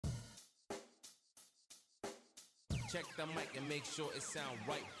Check the mic and make sure it sound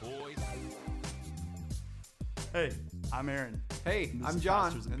right, boys. Hey, I'm Aaron. Hey, I'm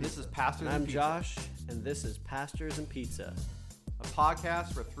John, and this is Pastors and Pizza. I'm Josh, and this is Pastors and Pizza. A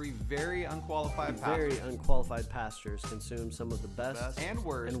podcast where three very unqualified pastors consume some of the best and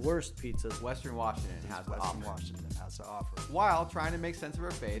worst pizzas Western Washington has to offer, while trying to make sense of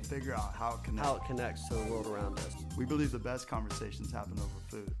our faith, figure out how it connects to the world around us. We believe the best conversations happen over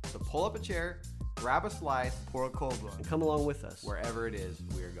food. So pull up a chair, grab a slice, pour a cold one, and come along with us wherever it is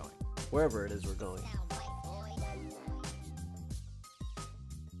we are going. Wherever it is we're going.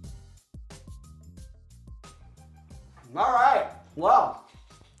 All right. Well,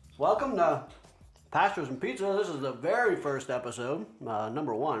 welcome to Pastors and Pizza. This is the very first episode,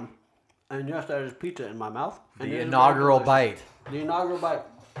 number 1. And yes, there is pizza in my mouth. The inaugural bite. The inaugural bite.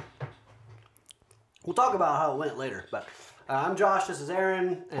 We'll talk about how it went later. But I'm Josh. This is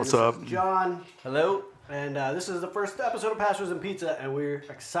Aaron. And What's up? This is John. Hello. And this is the first episode of Pastors and Pizza, and we're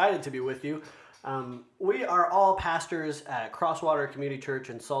excited to be with you. We are all pastors at Crosswater Community Church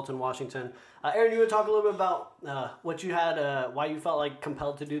in Sultan, Washington. Aaron, you want to talk a little bit about what you had, why you felt like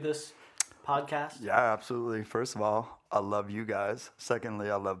compelled to do this podcast? Yeah, absolutely. First of all, I love you guys.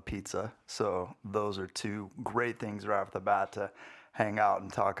 Secondly, I love pizza. So those are two great things right off the bat to hang out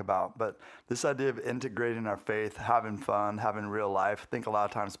and talk about. But this idea of integrating our faith, having fun, having real life, I think a lot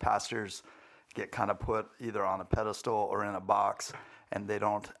of times pastors get kind of put either on a pedestal or in a box, and they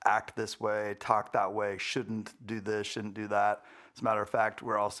don't act this way, talk that way, shouldn't do this, shouldn't do that. As a matter of fact,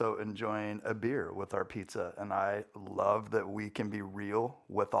 we're also enjoying a beer with our pizza, and I love that we can be real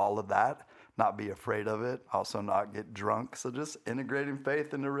with all of that, not be afraid of it, also not get drunk. So just integrating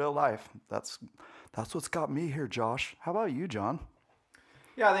faith into real life. That's what's got me here, Josh. How about you, John?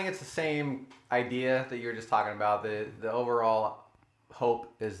 Yeah, I think it's the same idea that you were just talking about. The overall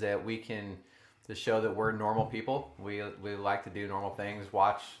hope is that we can to show that we're normal people. We like to do normal things,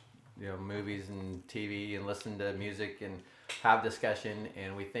 watch movies and TV and listen to music and have discussion,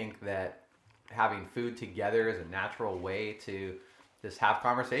 and we think that having food together is a natural way to just have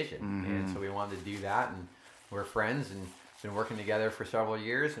conversation. Mm-hmm. And so we wanted to do that, and we're friends and been working together for several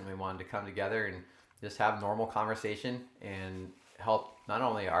years, and we wanted to come together and just have normal conversation and help not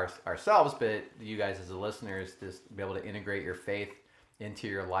only ourselves but you guys as the listeners just be able to integrate your faith into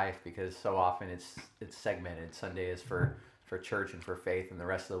your life, because so often it's segmented. Sunday is for church and for faith, and the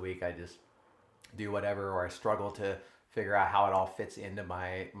rest of the week I just do whatever, or I struggle to figure out how it all fits into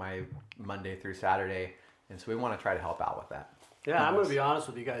my Monday through Saturday. And so we want to try to help out with that. Yeah, I'm going to be honest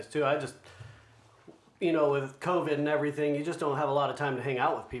with you guys too. I just, with COVID and everything, you just don't have a lot of time to hang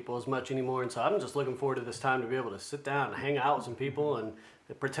out with people as much anymore. And so I'm just looking forward to this time to be able to sit down and hang out with some people and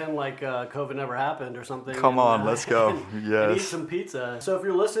pretend like COVID never happened or something. Come on, let's go. Yes. And eat some pizza. So if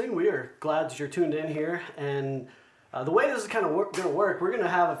you're listening, we are glad that you're tuned in here. And the way this is kind of going to work, we're going to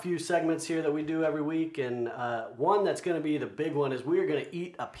have a few segments here that we do every week. And one that's going to be the big one is we are going to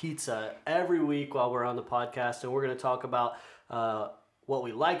eat a pizza every week while we're on the podcast. And we're going to talk about what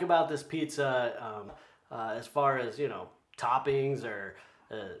we like about this pizza as far as, toppings or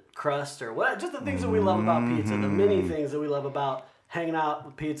crust or what, just the things that we love about pizza, the many things that we love about hanging out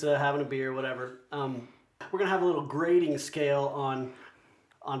with pizza, having a beer, whatever. We're going to have a little grading scale on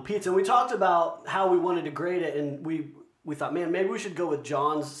pizza. And we talked about how we wanted to grade it, and we thought, man, maybe we should go with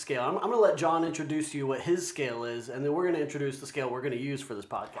John's scale. I'm going to let John introduce you what his scale is, and then we're going to introduce the scale we're going to use for this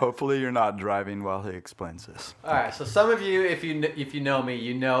podcast. Hopefully you're not driving while he explains this. All right, so some of you, if you know me,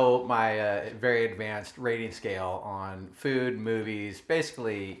 you know my very advanced rating scale on food, movies,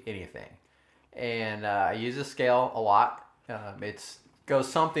 basically anything. And I use this scale a lot. It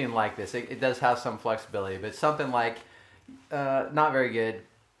goes something like this. It does have some flexibility, but something like not very good.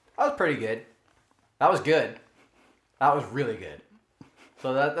 That was pretty good. That was good. That was really good.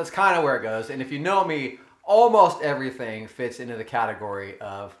 So that's kind of where it goes. And if you know me, almost everything fits into the category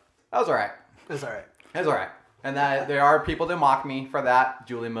of that was all right. That's all right. That's all right. And that there are people that mock me for that.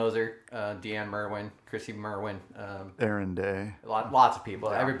 Julie Moser, Deanne Merwin, Chrissy Merwin. Aaron Day. Lots of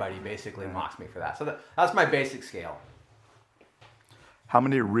people. Yeah. Everybody basically mocks me for that. So that's my basic scale. How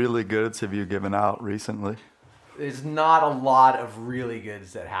many really goods have you given out recently? There's not a lot of really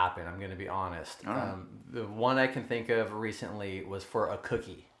goods that happen, I'm going to be honest. Oh. The one I can think of recently was for a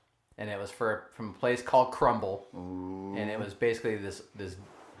cookie. And it was from a place called Crumble. Ooh. And it was basically this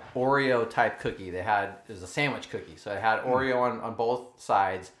Oreo type cookie. It was a sandwich cookie. So it had Oreo on both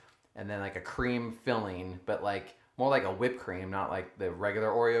sides, and then like a cream filling, but like more like a whipped cream, not like the regular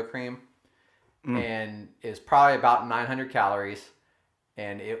Oreo cream. And it's probably about 900 calories.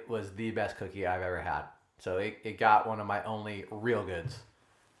 And it was the best cookie I've ever had. So it got one of my only real goods.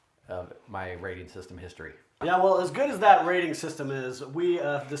 of my rating system history. Yeah, well, as good as that rating system is, we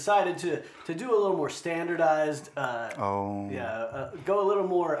decided to do a little more standardized. Go a little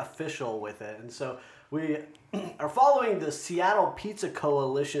more official with it, and so we are following the Seattle Pizza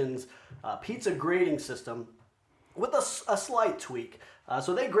Coalition's pizza grading system with a slight tweak.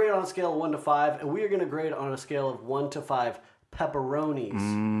 So they grade on a scale of 1 to 5, and we are going to grade on a scale of 1 to 5 pepperonis.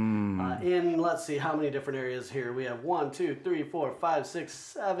 In, let's see, how many different areas here? We have 1, 2, 3, 4, 5, 6,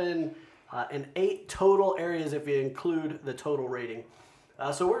 7, and 8 total areas if you include the total rating.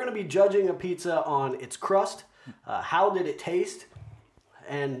 So we're going to be judging a pizza on its crust, how did it taste,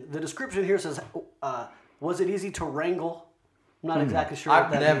 and the description here says, was it easy to wrangle? I'm not exactly sure what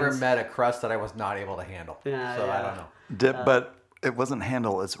I've that never means. met a crust that I was not able to handle. Yeah, so yeah. I don't know. But it wasn't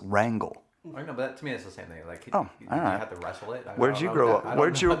handle, it's wrangle. I know, but that, to me, it's the same thing. Like, Oh, you all right. have to wrestle it. Where'd you grow up?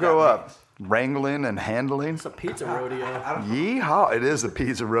 Where'd you grow up? Wrangling and handling? It's a pizza rodeo. Yeehaw! It is a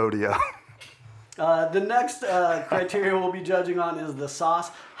pizza rodeo. The next criteria we'll be judging on is the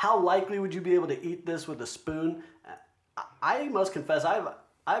sauce. How likely would you be able to eat this with a spoon? I must confess,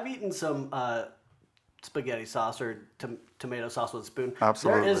 I've eaten some spaghetti sauce or tomato sauce with a spoon.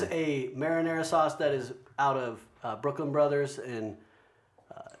 Absolutely. There is a marinara sauce that is out of Brooklyn Brothers in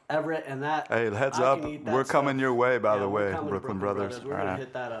Everett, and that. Hey, heads I up, can eat that we're stuff. coming your way, by the we're way, coming to Brooklyn Brothers. We're All gonna right.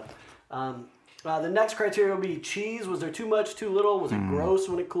 hit that up. The next criteria will be cheese. Was there too much, too little? Was it gross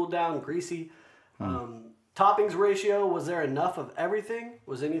when it cooled down, greasy? Toppings ratio, was there enough of everything?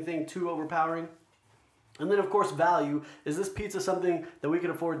 Was anything too overpowering? And then, of course, value. Is this pizza something that we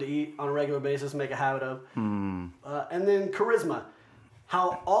can afford to eat on a regular basis, make a habit of? And then charisma.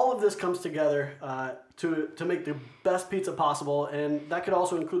 How all of this comes together to make the best pizza possible. And that could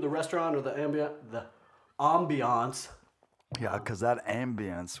also include the restaurant or the ambiance. Yeah, because that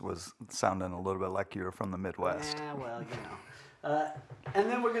ambience was sounding a little bit like you were from the Midwest. Yeah, well, you know.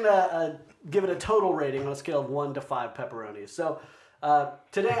 And then we're going to give it a total rating on a scale of 1 to 5 pepperonis. So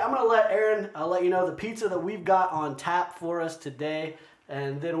today I'm going to let Aaron let you know the pizza that we've got on tap for us today.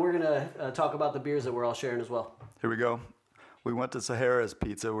 And then we're going to talk about the beers that we're all sharing as well. Here we go. We went to Sahara's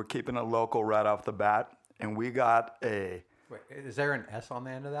Pizza. We're keeping it local right off the bat. And we got Wait, is there an S on the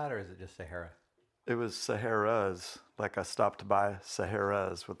end of that, or is it just Sahara? it was Sahara's. Like I stopped by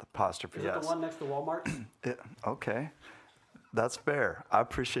Sahara's with apostrophe Is it S. the one next to Walmart? Okay. That's fair. I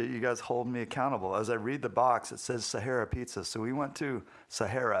appreciate you guys holding me accountable. As I read the box, it says Sahara Pizza. So we went to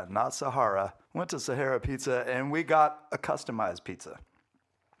Sahara, not Sahara. Went to Sahara Pizza, and we got a customized pizza.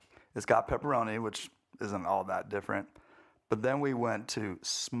 It's got pepperoni, which isn't all that different. But then we went to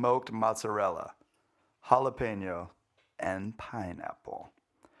smoked mozzarella, jalapeno, and pineapple.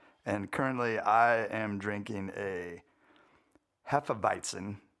 And currently I am drinking a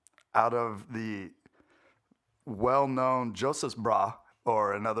Hefeweizen out of the well-known Joseph's Bra,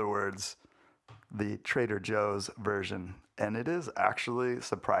 or in other words, the Trader Joe's version. And it is actually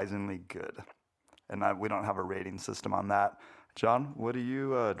surprisingly good. And we don't have a rating system on that. John, what are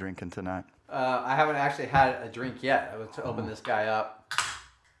you drinking tonight? I haven't actually had a drink yet. I was to open this guy up.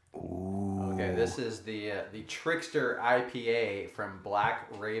 Ooh. Okay, this is the Trickster IPA from Black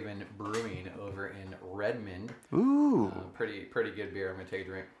Raven Brewing over in Redmond. Ooh. Pretty good beer. I'm gonna take a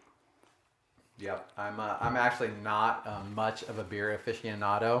drink. Yep, I'm actually not much of a beer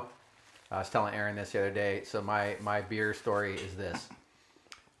aficionado. I was telling Aaron this the other day. So my beer story is this.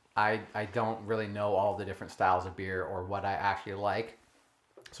 I don't really know all the different styles of beer or what I actually like.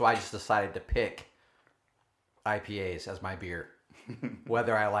 So I just decided to pick IPAs as my beer,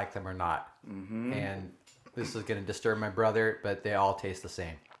 whether I like them or not. Mm-hmm. And this is going to disturb my brother, but they all taste the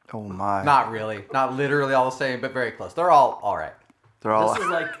same. Oh my. Not really. Not literally all the same, but very close. They're all right. They're all.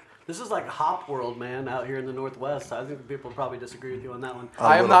 This is like Hop World, man, out here in the Northwest. I think people probably disagree with you on that one.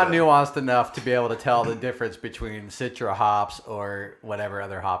 I am not nuanced enough to be able to tell the difference between Citra hops or whatever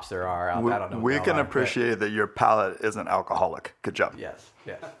other hops there are. I don't know. We can appreciate that your palate isn't alcoholic. Good job. Yes.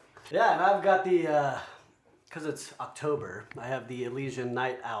 Yeah, and I've got the, because it's October, I have the Elysian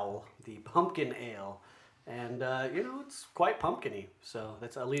Night Owl, the pumpkin ale. And, it's quite pumpkin-y. So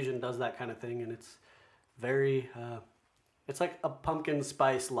Elysian does that kind of thing, and it's very... it's like a pumpkin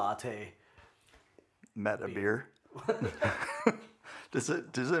spice latte. Met a beer. Does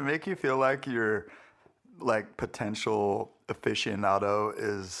it make you feel like your potential aficionado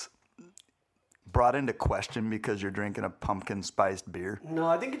is brought into question because you're drinking a pumpkin spiced beer? No,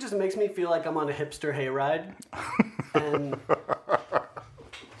 I think it just makes me feel like I'm on a hipster hayride,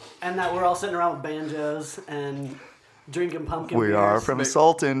 and that we're all sitting around with banjos and drinking pumpkin beers. We are from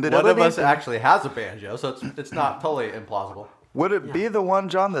Sultan. One of us actually has a banjo, so it's not totally implausible. Would it be the one,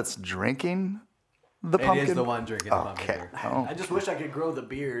 John, that's drinking The It pumpkin. is the one drinking the pumpkin Okay. beer. Oh. I just wish I could grow the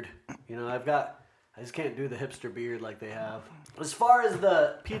beard. You know, I just can't do the hipster beard like they have. As far as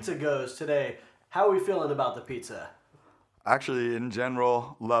the pizza goes today, how are we feeling about the pizza? Actually, in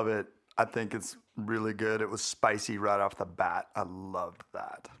general, love it. I think it's really good. It was spicy right off the bat. I loved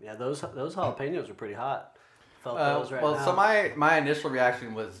that. Yeah, those jalapenos are pretty hot. Felt those right now. So my initial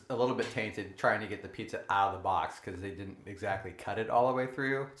reaction was a little bit tainted trying to get the pizza out of the box because they didn't exactly cut it all the way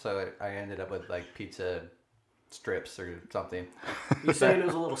through. So I ended up with like pizza strips or something. You saying it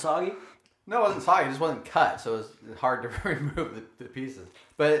was a little soggy? No, it wasn't soggy. It just wasn't cut, so it was hard to remove the pieces.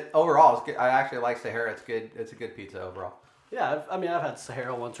 But overall, it's good. I actually like Sahara. It's good. It's a good pizza overall. Yeah, I've had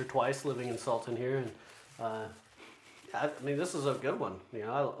Sahara once or twice living in Sultan here, and I mean this is a good one. You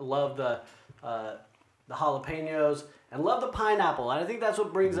know, I love the jalapenos and love the pineapple. And I think that's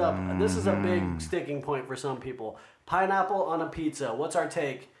what brings up. This is a big sticking point for some people. Pineapple on a pizza. What's our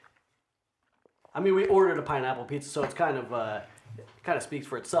take? I mean, we ordered a pineapple pizza, so it's kind of speaks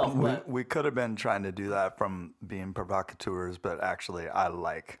for itself. But We could have been trying to do that from being provocateurs, but actually, I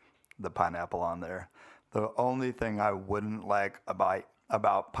like the pineapple on there. The only thing I wouldn't like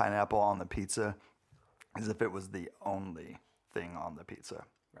about pineapple on the pizza is if it was the only thing on the pizza.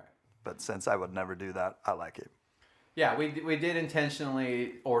 Right. But since I would never do that, I like it. Yeah, we did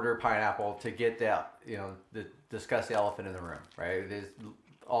intentionally order pineapple to get that, discuss the elephant in the room, right? There's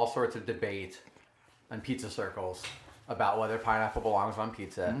all sorts of debate on pizza circles about whether pineapple belongs on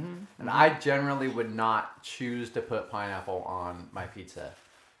pizza. And I generally would not choose to put pineapple on my pizza.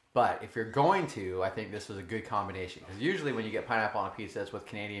 But if you're going to, I think this was a good combination. Because usually when you get pineapple on a pizza, it's with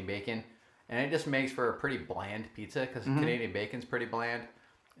Canadian bacon. And it just makes for a pretty bland pizza because Canadian bacon's pretty bland.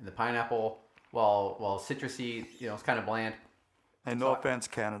 And the pineapple, while citrusy, it's kind of bland. And no offense,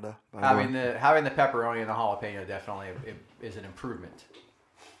 Canada. Having the pepperoni and the jalapeno definitely is an improvement.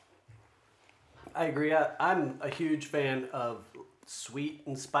 I agree. I'm a huge fan of sweet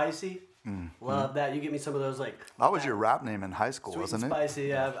and spicy. Love that. You get me some of those like. That was your rap name in high school, Sweet wasn't and it? spicy.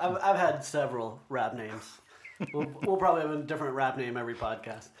 Yeah, I've had several rap names. We'll probably have a different rap name every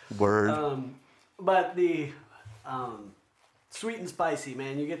podcast. Word. But the sweet and spicy,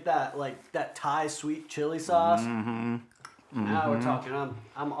 man, you get that that Thai sweet chili sauce. Now we're talking.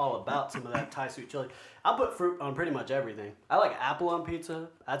 I'm all about some of that Thai sweet chili. I'll put fruit on pretty much everything. I like apple on pizza.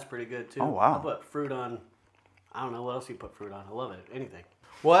 That's pretty good too. Oh, wow. I'll put fruit on. I don't know what else you put fruit on. I love it. Anything.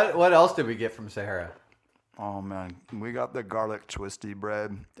 What else did we get from Sahara? Oh man, we got the garlic twisty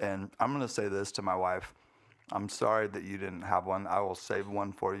bread, and I'm gonna say this to my wife. I'm sorry that you didn't have one. I will save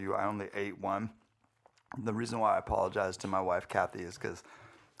one for you. I only ate one. The reason why I apologize to my wife, Kathy, is because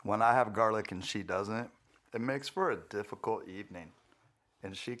when I have garlic and she doesn't, it makes for a difficult evening.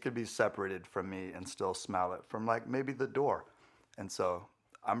 And she could be separated from me and still smell it from like maybe the door. And so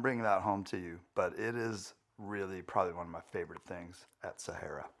I'm bringing that home to you, but it is really probably one of my favorite things at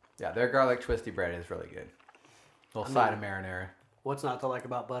Sahara. Yeah, their garlic twisty bread is really good. Little side of marinara. What's not to like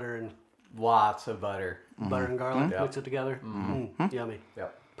about butter and Lots of butter. butter and garlic? Yep. Mix it together. Yummy.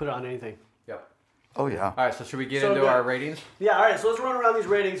 Yep. Put it on anything. Yep. Oh yeah. All right, so should we get So into good. our ratings? Yeah, all right, so let's run around these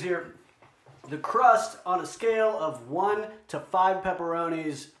ratings here. The crust on a scale of 1 to 5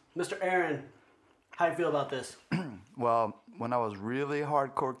 pepperonis. Mr. Aaron, how you feel about this? Well, when I was really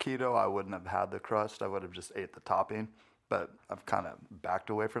hardcore keto, I wouldn't have had the crust. I would have just ate the topping, but I've kind of backed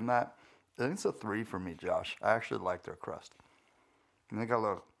away from that. I think it's a 3 for me, Josh. I actually like their crust. And they got a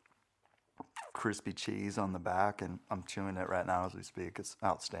little crispy cheese on the back, and I'm chewing it right now as we speak. It's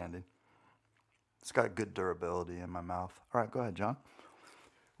outstanding. It's got good durability in my mouth. All right, go ahead, John.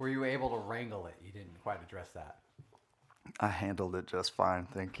 Were you able to wrangle it? You didn't quite address that. I handled it just fine,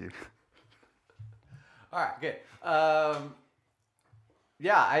 thank you. All right, good.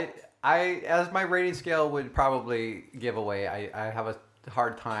 Yeah, I as my rating scale would probably give away, I have a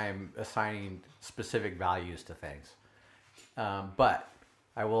hard time assigning specific values to things. But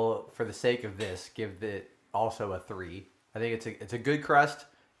I will, for the sake of this, give it also a 3. I think it's a good crust.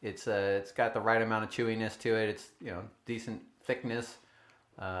 It's got the right amount of chewiness to it. It's decent thickness.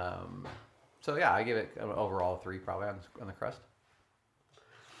 So yeah, I give it an overall 3 probably on the crust.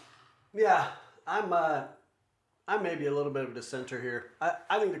 Yeah, I'm maybe a little bit of a dissenter here.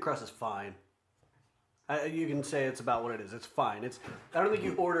 I think the crust is fine. You can say it's about what it is. It's fine. I don't think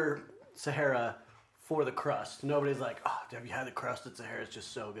you order Sahara for the crust. Nobody's like, oh, have you had the crust at Sahara? It's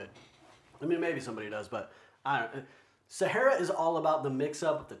just so good. I mean, maybe somebody does, but I don't. Sahara is all about the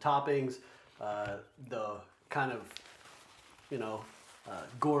mix-up of the toppings, the kind of,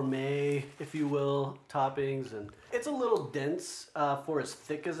 gourmet, if you will, toppings, and it's a little dense for as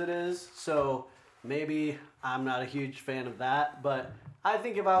thick as it is. So maybe I'm not a huge fan of that, but I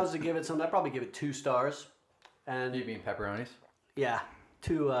think if I was to give it something, I'd probably give it 2 stars. And You mean pepperonis? yeah,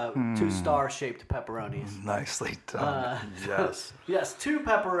 two star-shaped pepperonis. Nicely done. Yes. Yes, 2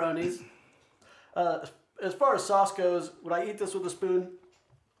 pepperonis. As far as sauce goes, would I eat this with a spoon?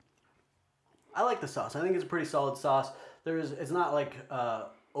 I like the sauce. I think it's a pretty solid sauce. It's not like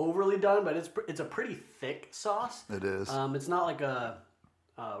overly done, but it's a pretty thick sauce. It is. It's not like a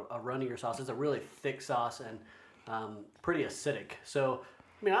runnier sauce. It's a really thick sauce and pretty acidic. So,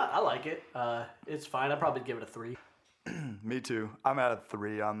 I mean, I like it. It's fine. I'd probably give it a 3. Me too. I'm at a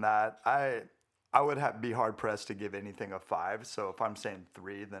 3 on that. I would be hard pressed to give anything a 5. So if I'm saying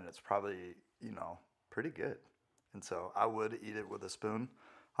 3, then it's probably, pretty good. And so I would eat it with a spoon.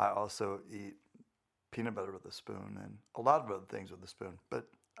 I also eat peanut butter with a spoon and a lot of other things with a spoon, but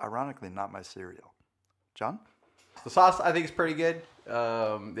ironically not my cereal. John? The sauce I think is pretty good.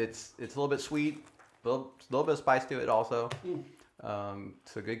 It's a little bit sweet, a little bit of spice to it also.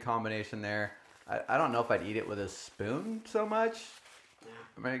 It's a good combination there. I don't know if I'd eat it with a spoon so much.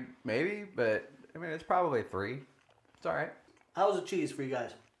 I mean, maybe, but I mean, it's probably a 3. It's all right. How was the cheese for you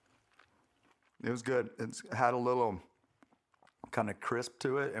guys? It was good. It's had a little kind of crisp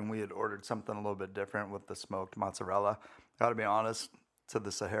to it, and we had ordered something a little bit different with the smoked mozzarella. Gotta be honest, to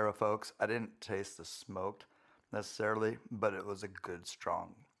the Sahara folks, I didn't taste the smoked necessarily, but it was a good,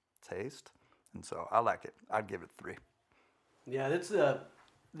 strong taste, and so I like it. I'd give it 3. Yeah, that's the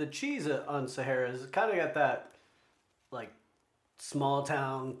cheese on Sahara is kind of got that like small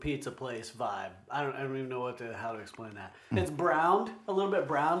town pizza place vibe. I don't even know how to explain that. It's browned, a little bit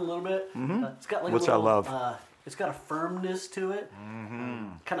brown, a little bit. It's got like Which a little, I love. It's got a firmness to it,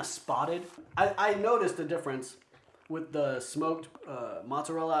 kind of spotted. I noticed a difference with the smoked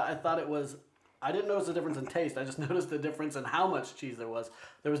mozzarella. I didn't notice the difference in taste. I just noticed the difference in how much cheese there was.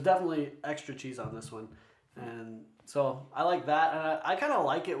 There was definitely extra cheese on this one. And so I like that. And I kind of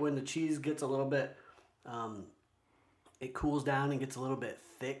like it when the cheese gets a little bit, it cools down and gets a little bit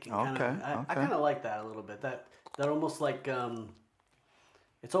thick. And I kind of like that a little bit. That almost like,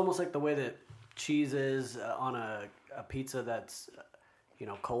 it's almost like the way that cheese is on a pizza that's,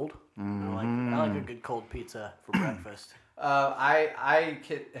 cold. I like a good cold pizza for breakfast. I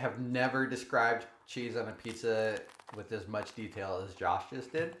have never described cheese on a pizza with as much detail as Josh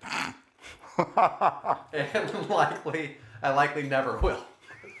just did. And I likely never will.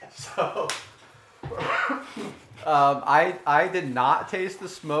 So, I did not taste the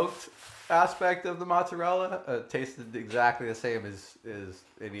smoked aspect of the mozzarella. It tasted exactly the same as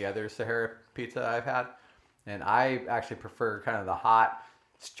any other Sahara pizza I've had. And I actually prefer kind of the hot,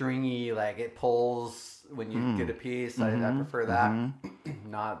 stringy, like it pulls when you get a piece. I prefer that,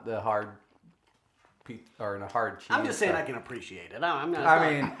 not the hard pizza or the hard cheese. I'm just saying I can appreciate it. I'm not.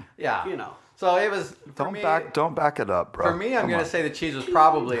 I mean, yeah. So it was. Don't back it up, bro. For me, I'm gonna say the cheese was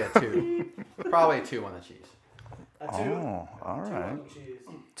probably a 2. Probably a 2 on the cheese. A 2. Oh, all right. On the cheese.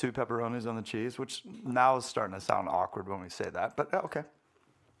 2 pepperonis on the cheese, which now is starting to sound awkward when we say that, but okay.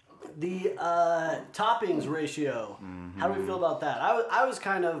 The toppings ratio. How do we feel about that?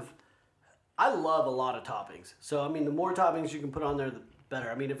 I love a lot of toppings. So I mean, the more toppings you can put on there, the better.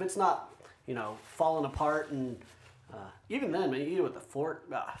 I mean, if it's not, falling apart and even then, man, you eat it with a fork.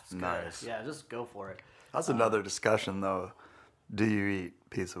 It's good. Nice. Yeah, just go for it. That's another discussion, though. Do you eat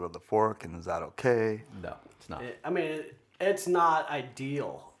pizza with a fork, and is that okay? No, it's not. It's not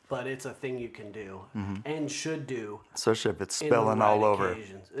ideal, but it's a thing you can do and should do. Especially if it's in the spilling right all over,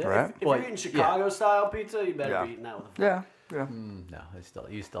 occasions. right? If you're eating Chicago-style pizza, you better be eating that with a fork. Yeah. No,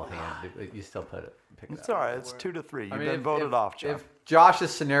 you still pick it It's up. all right. It's 2 to 3. You've I mean, been voted off, John. If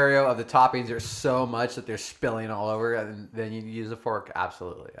Josh's scenario of the toppings are so much that they're spilling all over, and then you use a fork,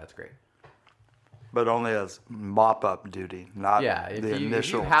 absolutely, that's great. But only as mop-up duty, not If the you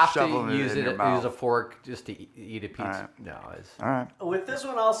initial have to shoveling use it in your use mouth. a fork just to eat a pizza. Right. No, it's All right. With this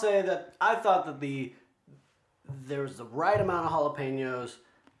one, I'll say that I thought that there was the right amount of jalapenos,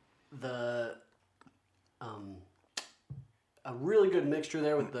 a really good mixture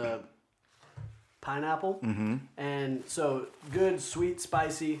there with the pineapple, and so good, sweet,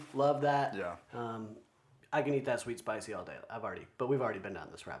 spicy. Love that. Yeah. I can eat that sweet, spicy all day. But we've already been down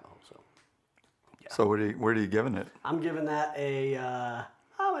this rabbit hole. So So where are you giving it? I'm giving that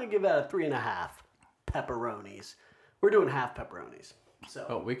I'm gonna give that a 3.5 pepperonis. We're doing half pepperonis.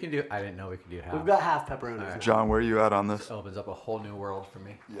 So we can do. I didn't know we could do half. we've got half pepperonis. now. John, where are you at on this? This opens up a whole new world for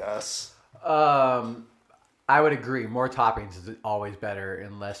me. Yes. I would agree. More toppings is always better,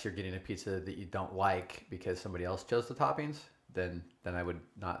 unless you're getting a pizza that you don't like because somebody else chose the toppings. Then I would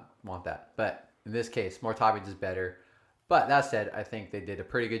not want that. But in this case, more toppings is better. But that said, I think they did a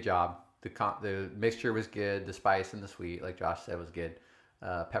pretty good job. The mixture was good. The spice and the sweet, like Josh said, was good.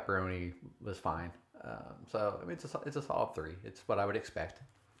 Pepperoni was fine. So I mean, it's a solid 3. It's what I would expect.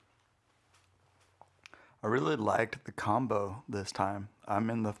 I really liked the combo this time. I'm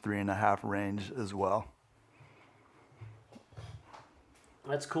in the 3.5 range as well.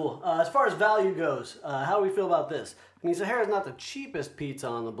 That's cool. As far as value goes, how do we feel about this? I mean, Sahara's not the cheapest pizza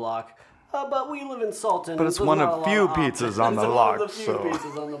on the block, but we live in Sultan. But it's so one not of a few lot pizzas on the It's block. one of the few So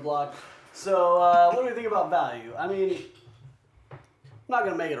pizzas on the block. So what do we think about value? I mean, I'm not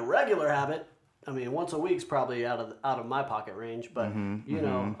gonna make it a regular habit. I mean, once a week's probably out of my pocket range, but you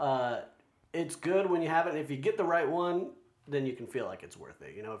know, it's good when you have it. And if you get the right one, then you can feel like it's worth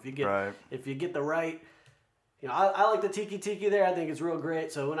it. You know, if you get the right. You know, I like the tiki there. I think it's real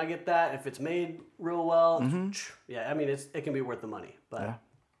great. So when I get that, if it's made real well, yeah, I mean, it can be worth the money. But yeah.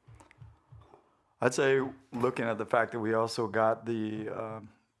 I'd say looking at the fact that we also got the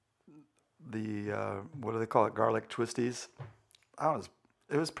what do they call it? Garlic twisties.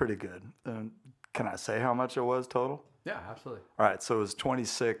 It was pretty good. Can I say how much it was total? Yeah, absolutely. All right, so it was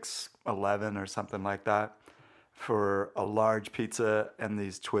 $26.11 or something like that for a large pizza and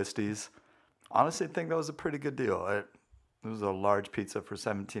these twisties. Honestly, I think that was a pretty good deal. It was a large pizza for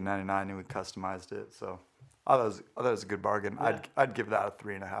 $17.99, and we customized it. So I thought it was a good bargain. Yeah. I'd give that a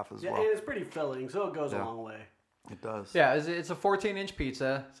 3.5 as well. And it's pretty filling, so it goes a long way. It does. Yeah, it's a 14-inch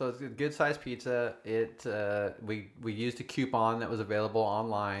pizza, so it's a good-sized pizza. We used a coupon that was available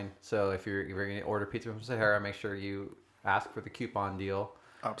online. So if you're going to order pizza from Sahara, make sure you ask for the coupon deal.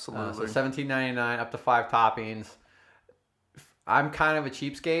 Absolutely. So $17.99, up to 5 toppings. I'm kind of a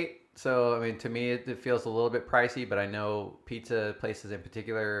cheapskate. So, I mean, to me, it feels a little bit pricey, but I know pizza places in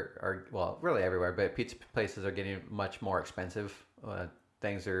particular are, well, really everywhere, but pizza places are getting much more expensive.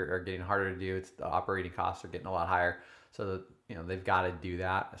 Things are getting harder to do. The operating costs are getting a lot higher. So, they've got to do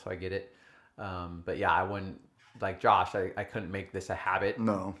that. So I get it. But yeah, I wouldn't, like Josh, I couldn't make this a habit.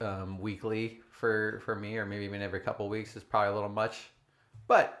 No. Weekly for me, or maybe even every couple of weeks is probably a little much.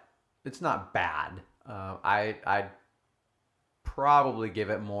 But it's not bad. I'd probably give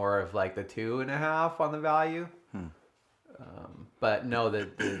it more of like the 2.5 on the value. But know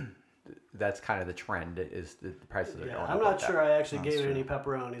that that's kind of the trend is the prices are going up. I'm not sure I actually gave true. it any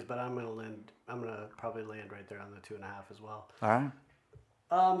pepperonis, but I'm gonna probably land right there on the 2.5 as well. All right.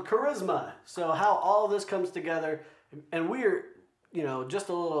 Charisma. So how all this comes together, and we're, just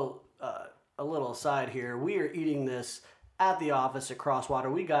a little aside here. We are eating this at the office at Crosswater.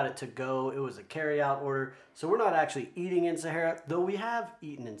 We got it to go. It was a carry-out order. So we're not actually eating in Sahara, though we have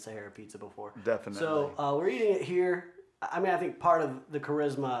eaten in Sahara Pizza before. Definitely. So we're eating it here. I mean, I think part of the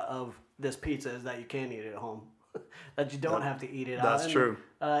charisma of this pizza is that you can eat it at home, that you don't have to eat it out. That's true.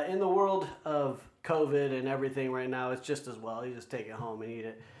 In the world of COVID and everything right now, it's just as well. You just take it home and eat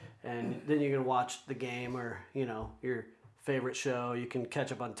it. And then you can watch the game or, your favorite show. You can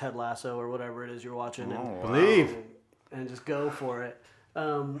catch up on Ted Lasso or whatever it is you're watching. And Believe. And just go for it.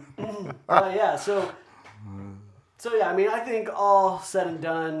 Yeah, so yeah, I mean, I think all said and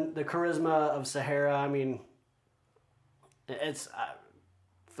done, the charisma of Sahara, I mean, it's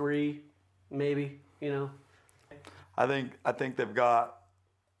 3, maybe, I think they've got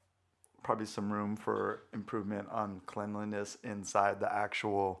probably some room for improvement on cleanliness inside the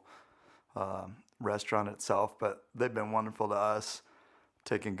actual restaurant itself, but they've been wonderful to us,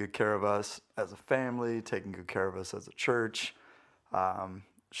 taking good care of us as a family, taking good care of us as a church.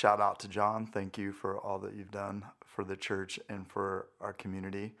 Shout out to John. Thank you for all that you've done for the church and for our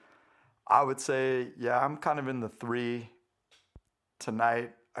community. I would say, yeah, I'm kind of in the 3.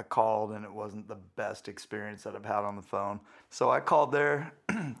 Tonight I called and it wasn't the best experience that I've had on the phone. So I called there,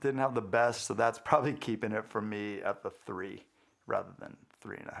 didn't have the best, so that's probably keeping it for me at the 3 rather than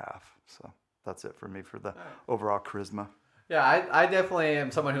 3.5. So that's it for me for the overall charisma. Yeah, I definitely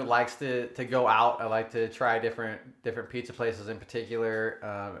am someone who likes to go out. I like to try different pizza places in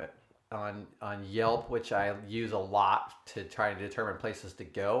particular. On Yelp, which I use a lot to try to determine places to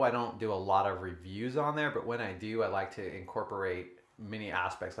go. I don't do a lot of reviews on there, but when I do, I like to incorporate many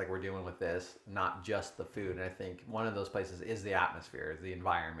aspects like we're doing with this, not just the food. And I think one of those places is the atmosphere, is the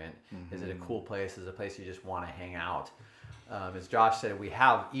environment. Mm-hmm. Is it a cool place? Is it a place you just want to hang out? As Josh said, we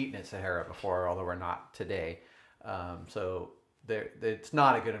have eaten at Sahara before, although we're not today. So it's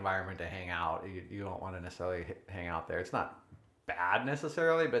not a good environment to hang out. You don't want to necessarily hang out there. It's not bad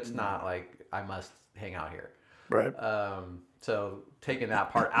necessarily, but it's not like I must hang out here. Right. So taking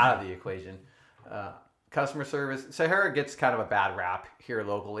that part out of the equation, customer service, Sahara gets kind of a bad rap here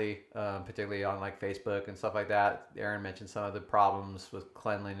locally, particularly on like Facebook and stuff like that. Aaron mentioned some of the problems with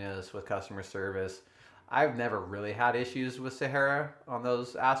cleanliness, with customer service. I've never really had issues with Sahara on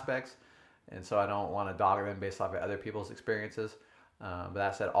those aspects. and so I don't want to dog them based off of other people's experiences. But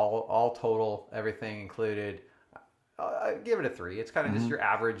that said, all total, everything included, I give it a 3. It's kind of just your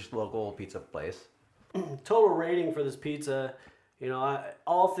average local pizza place. Total rating for this pizza,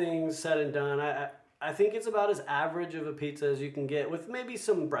 all things said and done, I think it's about as average of a pizza as you can get, with maybe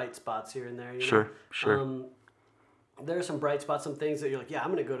some bright spots here and there. Sure. There are some bright spots, some things that you're like, yeah,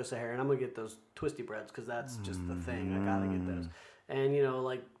 I'm going to go to Sahara and I'm going to get those twisty breads because that's just the thing. I got to get those. And,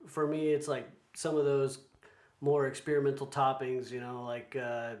 like, for me, it's like some of those more experimental toppings, like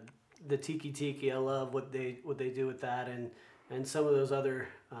the tiki. I love what they do with that, and some of those other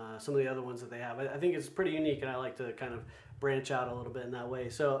some of the other ones that they have. I think it's pretty unique, and I like to kind of branch out a little bit in that way.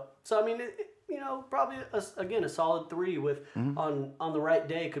 So I mean, probably a solid 3 with on the right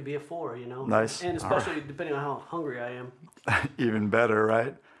day could be a 4. Nice. And especially depending on how hungry I am. Even better,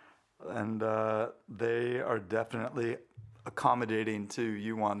 right? And they are definitely accommodating to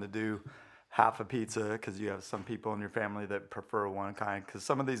you wanting to do half a pizza because you have some people in your family that prefer one kind, because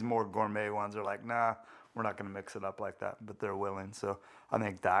some of these more gourmet ones are like, nah, we're not going to mix it up like that, but they're willing. So I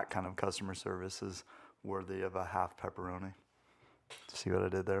think that kind of customer service is worthy of a half pepperoni. See what I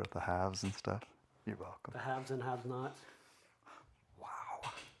did there with the halves and stuff? You're welcome. The haves and have-nots.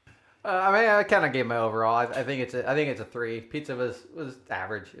 Wow. I mean, I kind of gave my overall. I think it's a 3. Pizza was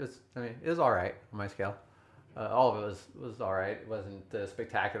average. It was all right on my scale. All of it was all right. It wasn't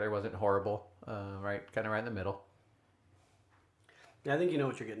spectacular. It wasn't horrible. Right, kind of right in the middle. Yeah, I think you know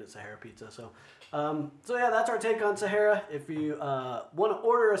what you're getting at Sahara Pizza. So yeah, that's our take on Sahara. If you want to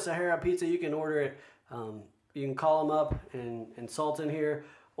order a Sahara Pizza, you can order it. You can call them up in Sultan here,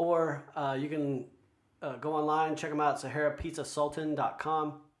 or you can go online, check them out at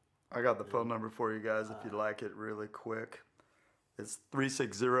saharapizzasultan.com. I got the phone number for you guys if you'd like it really quick. It's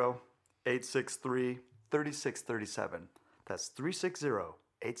 360-863-3637. That's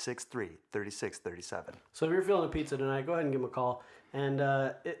 360-863-3637. So if you're feeling a pizza tonight, go ahead and give them a call, and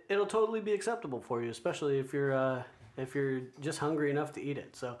it'll totally be acceptable for you, especially if you're just hungry enough to eat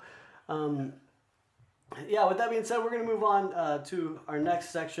it. So, yeah. With that being said, we're gonna move on to our next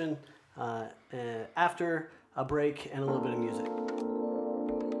section after a break and a little bit of music.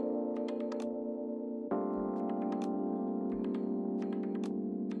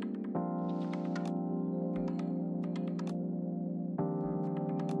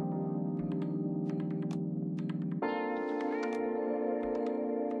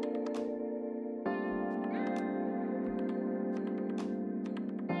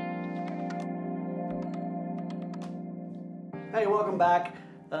 Hey, welcome back.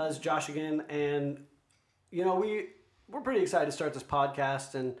 It's Josh again, and we're pretty excited to start this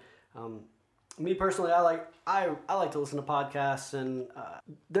podcast. And me personally, I like to listen to podcasts, and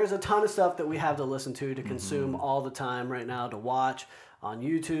there's a ton of stuff that we have to listen to consume all the time right now, to watch on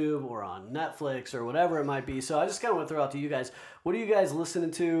YouTube or on Netflix or whatever it might be. So I just kind of want to throw out to you guys, what are you guys listening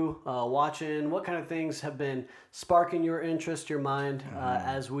to, watching? What kind of things have been sparking your interest, your mind,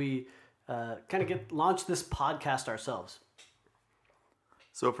 as we kind of launch this podcast ourselves?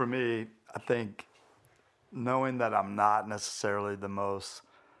 So for me, I think knowing that I'm not necessarily the most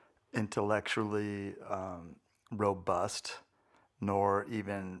intellectually robust, nor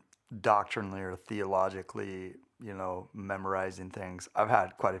even doctrinally or theologically, memorizing things. I've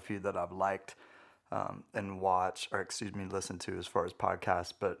had quite a few that I've liked and listened to as far as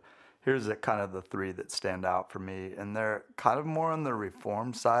podcasts, but here's kind of the 3 that stand out for me, and they're kind of more on the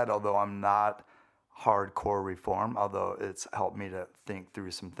reform side, although I'm not hardcore reform, although it's helped me to think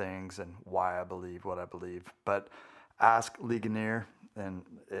through some things and why I believe what I believe. But Ask Ligonier, and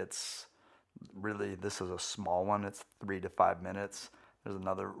it's really, this is a small one. It's 3 to 5 minutes. There's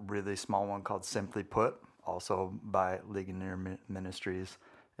another really small one called Simply Put, also by Ligonier Ministries,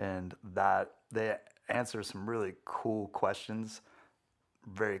 and that they answer some really cool questions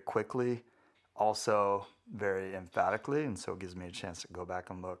very quickly, also very emphatically, and so it gives me a chance to go back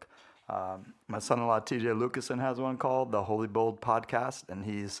and look. My son-in-law, TJ Lucasen, has one called the Holy Bold Podcast, and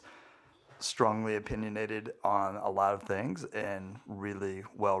he's strongly opinionated on a lot of things and really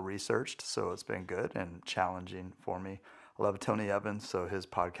well-researched, so it's been good and challenging for me. I love Tony Evans, so his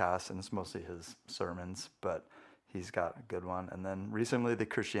podcast, and it's mostly his sermons, but he's got a good one. And then recently, the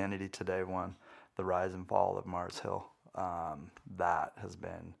Christianity Today one, The Rise and Fall of Mars Hill, that has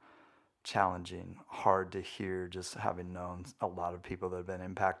been challenging, hard to hear, just having known a lot of people that have been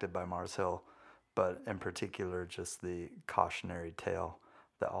impacted by Mars Hill, but in particular, just the cautionary tale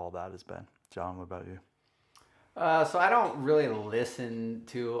that all that has been. John, what about you? So I don't really listen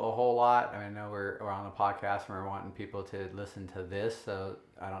to a whole lot. I mean, I know we're on a podcast and we're wanting people to listen to this, so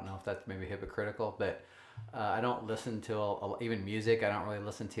I don't know if that's maybe hypocritical, but I don't listen to even music. I don't really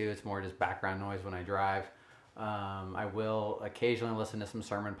listen to. It's more just background noise when I drive. I will occasionally listen to some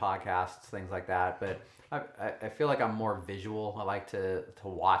sermon podcasts, things like that, but I feel like I'm more visual. I like to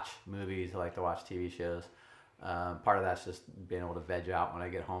watch movies. I like to watch TV shows. Part of that's just being able to veg out when I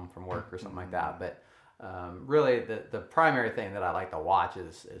get home from work or something like that, but really, the primary thing that I like to watch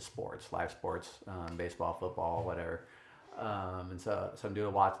is sports, live sports, baseball, football, whatever. And so I'm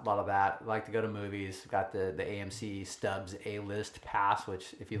doing a lot of that. I like to go to movies. Got the AMC Stubbs A-List pass,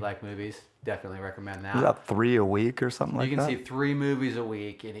 which if you like movies, definitely recommend that. Is that 3 a week or something like that? You can see 3 movies a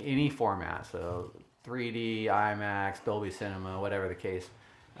week in any format. So 3D, IMAX, Dolby Cinema, whatever the case.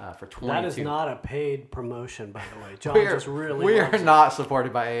 For 22. That is not a paid promotion, by the way. John just really we loves are it. not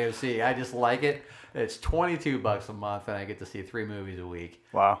supported by AMC. I just like it. It's $22 a month, and I get to see 3 movies a week.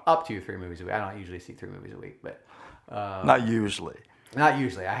 Wow. Up to 3 movies a week. I don't usually see 3 movies a week, but Not usually. not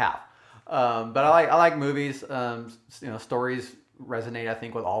usually. I have, but I like movies. Stories resonate, I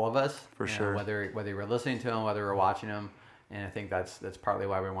think, with all of us For sure. Whether you're listening to them, whether we're watching them. And I think that's partly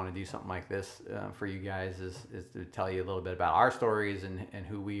why we want to do something like this for you guys is to tell you a little bit about our stories and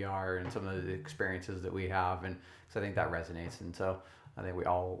who we are and some of the experiences that we have. And so I think that resonates. And so I think we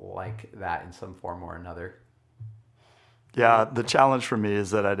all like that in some form or another. Yeah, the challenge for me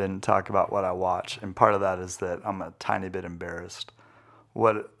is that I didn't talk about what I watch. And part of that is that I'm a tiny bit embarrassed.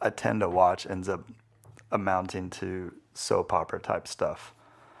 What I tend to watch ends up amounting to soap opera type stuff.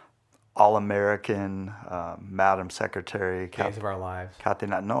 All-American, Madam Secretary, Days of Our Lives. Kathy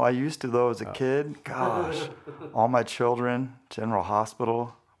Knight. No, I used to though as a kid. Gosh, All My Children, General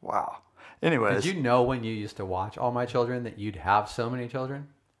Hospital. Wow. Anyways, Did you know when you used to watch All My Children that you'd have so many children?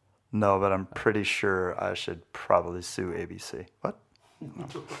 no, but I'm pretty sure I should probably sue ABC. What?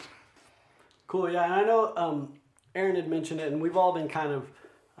 Cool, yeah. And I know Aaron had mentioned it, and we've all been kind of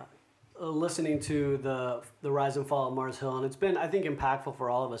listening to the rise and fall of Mars Hill, and it's been, I think, impactful for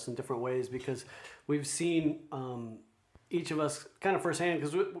all of us in different ways because we've seen each of us kind of firsthand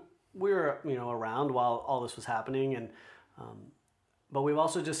because we were around while all this was happening, and but we've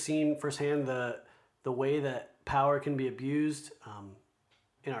also just seen firsthand the way that power can be abused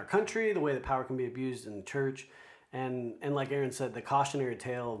in our country, the way that power can be abused in the church, and like Aaron said, the cautionary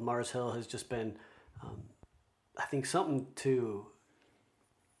tale of Mars Hill has just been, I think, something to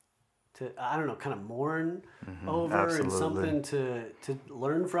I don't know, kind of mourn over. Absolutely. And something to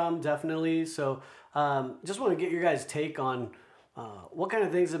learn from, definitely. So just want to get your guys' take on what kind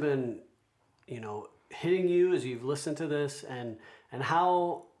of things have been, hitting you as you've listened to this, and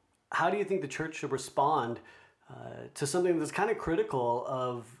how do you think the church should respond to something that's kind of critical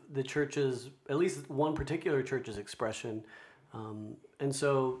of the church's, at least one particular church's expression. And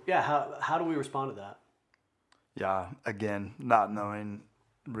so, yeah, how do we respond to that? Yeah, again, not knowing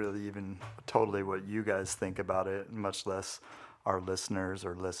really even totally what you guys think about it, much less our listeners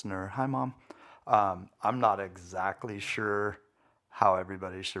or listener. Hi, Mom. I'm not exactly sure how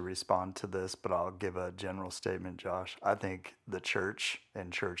everybody should respond to this, but I'll give a general statement, Josh. I think the church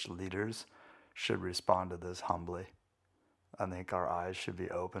and church leaders should respond to this humbly. I think our eyes should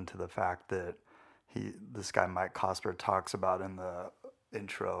be open to the fact that this guy Mike Cosper talks about in the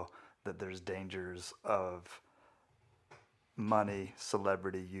intro that there's dangers of money,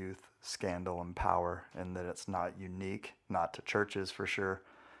 celebrity, youth, scandal, and power, and that it's not unique, not to churches for sure,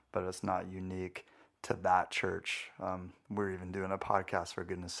 but it's not unique to that church. We're even doing a podcast, for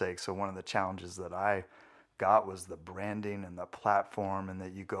goodness sake. So one of the challenges that I got was the branding and the platform, and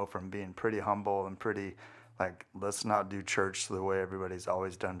that you go from being pretty humble and pretty like, let's not do church the way everybody's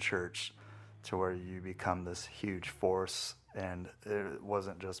always done church, to where you become this huge force. And it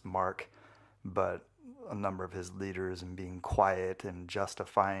wasn't just Mark, but a number of his leaders, and being quiet and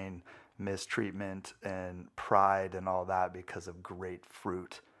justifying mistreatment and pride and all that because of great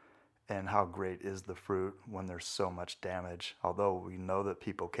fruit. And how great is the fruit when there's so much damage? Although we know that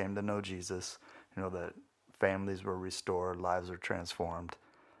people came to know Jesus, that families were restored, lives are transformed,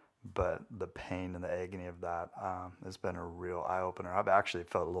 but the pain and the agony of that has been a real eye-opener. I've actually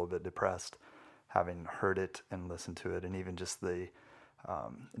felt a little bit depressed having heard it and listened to it, and even just the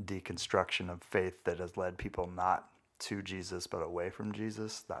deconstruction of faith that has led people not to Jesus but away from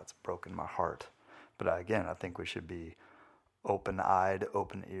Jesus. That's broken my heart. But again, I think we should be open-eyed,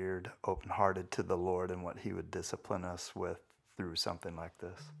 open-eared, open-hearted to the Lord and what he would discipline us with through something like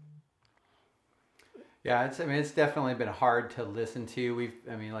this. Yeah, it's definitely been hard to listen to.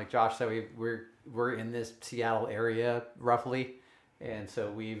 Like Josh said, we're in this Seattle area roughly, And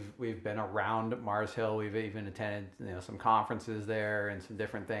so we've been around Mars Hill. We've even attended some conferences there and some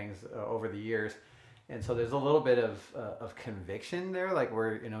different things over the years. And so there's a little bit of conviction there, like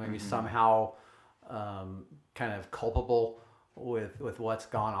we're maybe somehow kind of culpable with what's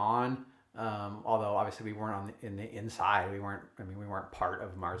gone on. Although obviously we weren't in the inside. We weren't part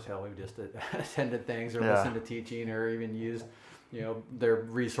of Mars Hill. We just attended things or listened to teaching or even used their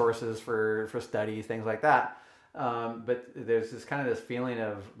resources for studies, things like that. But there's this kind of this feeling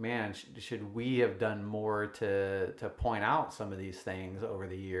of, man, should we have done more to point out some of these things over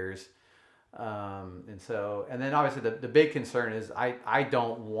the years? And then obviously the big concern is I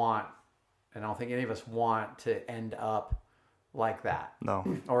don't want, and I don't think any of us want to end up like that. No.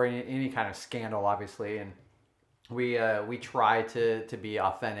 Or any kind of scandal, obviously. And we try to be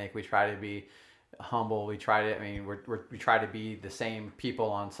authentic. We try to be humble. We try to be the same people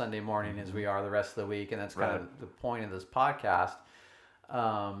on Sunday morning as we are the rest of the week, and that's kind of the point of this podcast.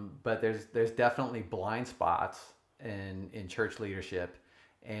 But there's definitely blind spots in church leadership,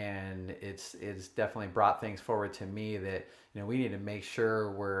 and it's definitely brought things forward to me that we need to make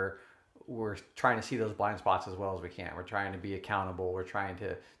sure we're trying to see those blind spots as well as we can. We're trying to be accountable. We're trying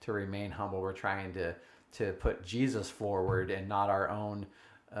to remain humble. We're trying to put Jesus forward and not our own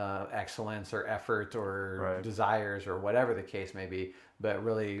excellence or effort or desires or whatever the case may be, but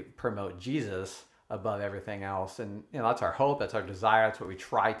really promote Jesus above everything else. And that's our hope, that's our desire, that's what we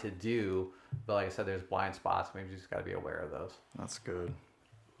try to do. But like I said, there's blind spots. Maybe you just got to be aware of those. That's good.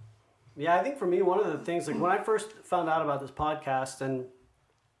 Yeah, I think for me, one of the things, like when I first found out about this podcast and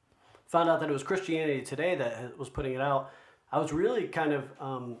found out that it was Christianity Today that was putting it out, I was really kind of,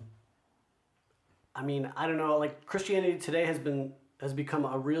 I don't know, like Christianity Today has become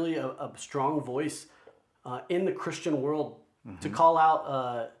a really a strong voice in the Christian world to call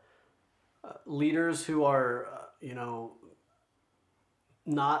out leaders who are,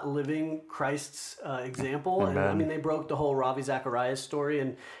 not living Christ's example. Amen. And they broke the whole Ravi Zacharias story.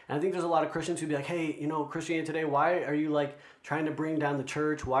 And I think there's a lot of Christians who'd be like, hey, Christianity Today, why are you like trying to bring down the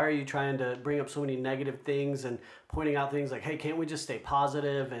church? Why are you trying to bring up so many negative things and pointing out things like, hey, can't we just stay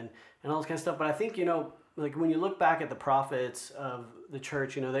positive and all this kind of stuff? But I think, like when you look back at the prophets of the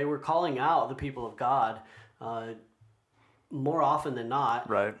church, they were calling out the people of God more often than not.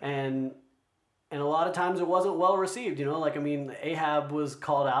 Right. And a lot of times it wasn't well received, Ahab was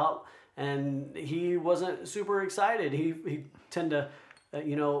called out and he wasn't super excited. He tended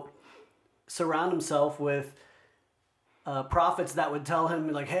to, surround himself with prophets that would tell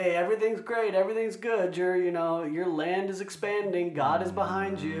him like, hey, everything's great, everything's good, your land is expanding, God is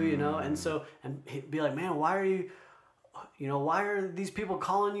behind you, and he'd be like, man, why are these people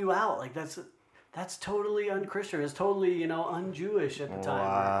calling you out? Like that's totally unchristian. It's totally, un-Jewish at the time.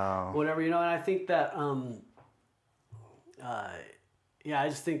 Wow. Or whatever, and I think that I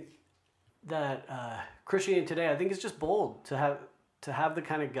just think that Christianity Today, I think it's just bold to have the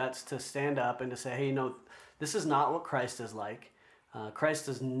kind of guts to stand up and to say, hey, this is not what Christ is like. Christ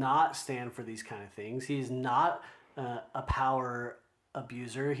does not stand for these kind of things. He's not a power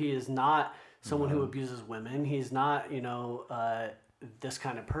abuser. He is not someone who abuses women. He's not, this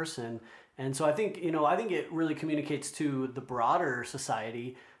kind of person. And so I think it really communicates to the broader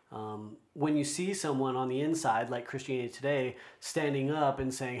society when you see someone on the inside like Christianity Today standing up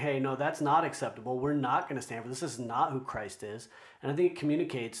and saying, hey, no, that's not acceptable. We're not going to stand for this. This is not who Christ is. And I think it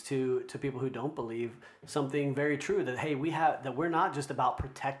communicates to people who don't believe something very true, that, hey, we're not just about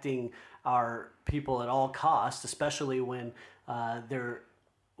protecting our people at all costs, especially when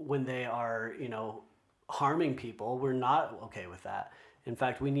they are, harming people. We're not okay with that. In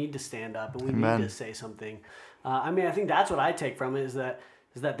fact, we need to stand up and we need to say something. I think that's what I take from it is that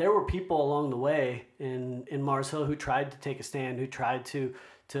there were people along the way in Mars Hill who tried to take a stand, who tried to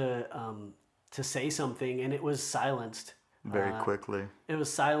say something, and it was silenced very quickly. It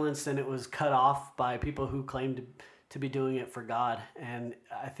was silenced and it was cut off by people who claimed to be doing it for God. And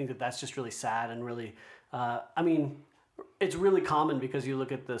I think that that's just really sad and really, it's really common because you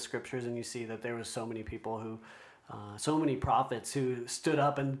look at the scriptures and you see that there was so many people who. So many prophets who stood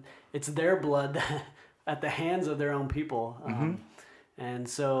up, and it's their blood at the hands of their own people. And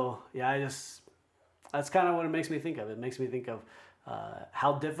so, that's kind of what it makes me think of. It makes me think of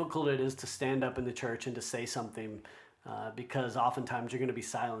how difficult it is to stand up in the church and to say something because oftentimes you're going to be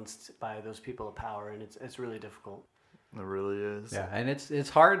silenced by those people of power, and it's really difficult. It really is. Yeah, and it's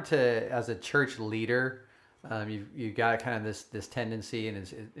hard to, as a church leader, you've got kind of this tendency, and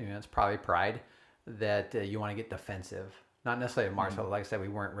it's probably pride, that you want to get defensive. Not necessarily at Mars Hill. Like I said, we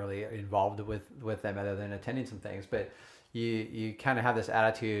weren't really involved with them other than attending some things. But you kind of have this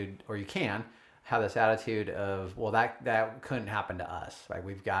attitude, or you can, have this attitude of, well, that couldn't happen to us, right?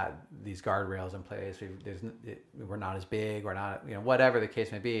 We've got these guardrails in place. We're not as big, we're not, whatever the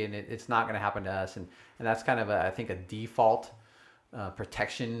case may be, and it's not going to happen to us. And that's kind of I think a default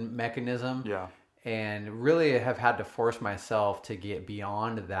protection mechanism. Yeah. And really have had to force myself to get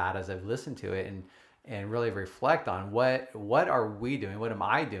beyond that as I've listened to it and really reflect on what are we doing? What am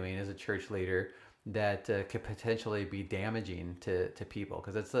I doing as a church leader that could potentially be damaging to people?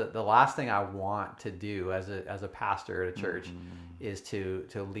 Because it's the last thing I want to do as a pastor at a church is to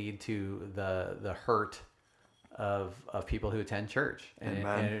lead to the hurt of people who attend church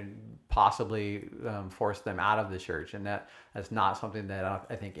and possibly force them out of the church. And that's not something that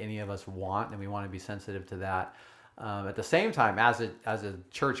I think any of us want, and we want to be sensitive to that. At the same time, as a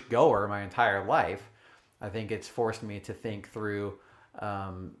church goer my entire life, I think it's forced me to think through,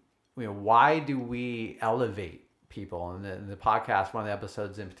 why do we elevate people? And the podcast, one of the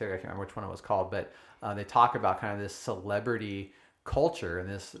episodes in particular, I can't remember which one it was called, but they talk about kind of this celebrity culture and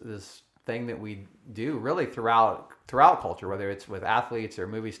this thing that we do really throughout culture, whether it's with athletes or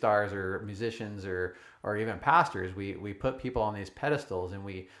movie stars or musicians or even pastors. We put people on these pedestals, and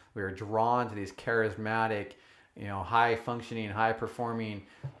we are drawn to these charismatic, high functioning, high performing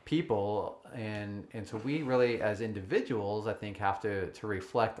people. And so we really, as individuals, I think have to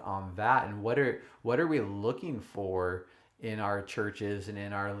reflect on that. And what are we looking for in our churches and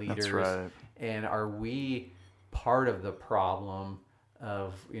in our leaders? That's right. And are we part of the problem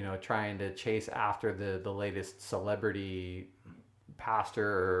of, trying to chase after the latest celebrity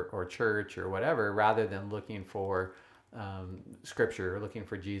pastor or church or whatever, rather than looking for scripture, looking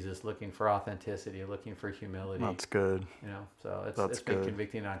for Jesus, looking for authenticity, looking for humility? That's good. So it's been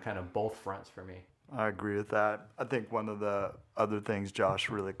convicting on kind of both fronts for me. I agree with that. I think one of the other things, Josh,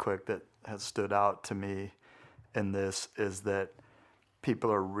 really quick, that has stood out to me in this is that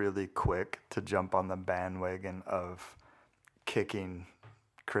people are really quick to jump on the bandwagon of kicking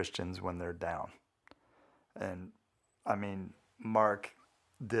Christians when they're down. And I mean, Mark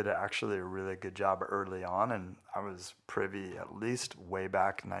did actually a really good job early on, and I was privy, at least way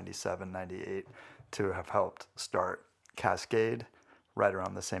back 97, 98, to have helped start Cascade right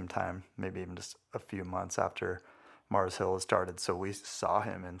around the same time, maybe even just a few months after Mars Hill had started. So we saw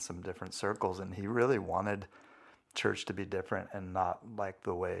him in some different circles, and he really wanted church to be different and not like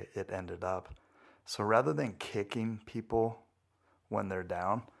the way it ended up. So rather than kicking people when they're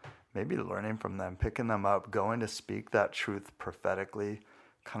down, maybe learning from them, picking them up, going to speak that truth prophetically,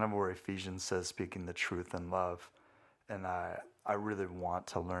 kind of where Ephesians says, speaking the truth in love. And I really want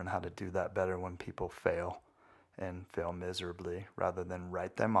to learn how to do that better when people fail and fail miserably, rather than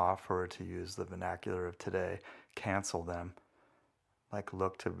write them off, or, to use the vernacular of today, cancel them. Like,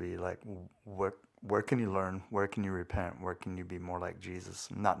 look to be like, where can you learn? Where can you repent? Where can you be more like Jesus?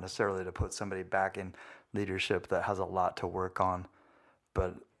 Not necessarily to put somebody back in leadership that has a lot to work on,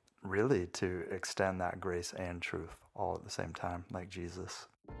 but really to extend that grace and truth all at the same time, like Jesus.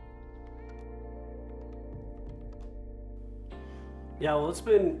 Yeah, well, it's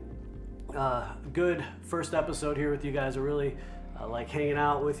been a good first episode here with you guys. I really like hanging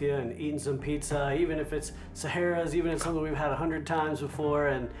out with you and eating some pizza, even if it's Sahara's, even if it's something we've had 100 times before.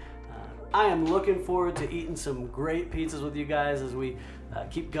 And I am looking forward to eating some great pizzas with you guys as we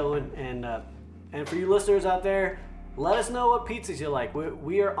keep going. And for you listeners out there, let us know what pizzas you like.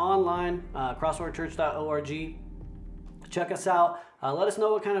 We are online, crosswaterchurch.org. Check us out. Let us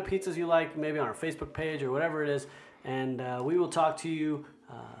know what kind of pizzas you like, maybe on our Facebook page or whatever it is. And we will talk to you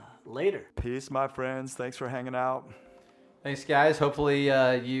later. Peace, my friends. Thanks for hanging out. Thanks, guys. Hopefully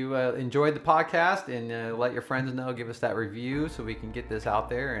you enjoyed the podcast, and let your friends know. Give us that review so we can get this out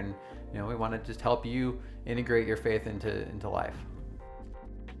there. And we want to just help you integrate your faith into life.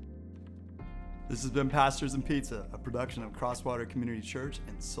 This has been Pastors and Pizza, a production of Crosswater Community Church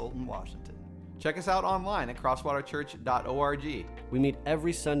in Sultan, Washington. Check us out online at crosswaterchurch.org. We meet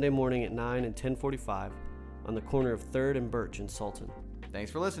every Sunday morning at 9 and 10:45 on the corner of 3rd and Birch in Sultan. Thanks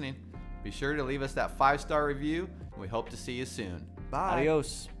for listening. Be sure to leave us that 5-star review, and we hope to see you soon. Bye.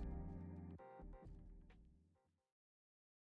 Adios.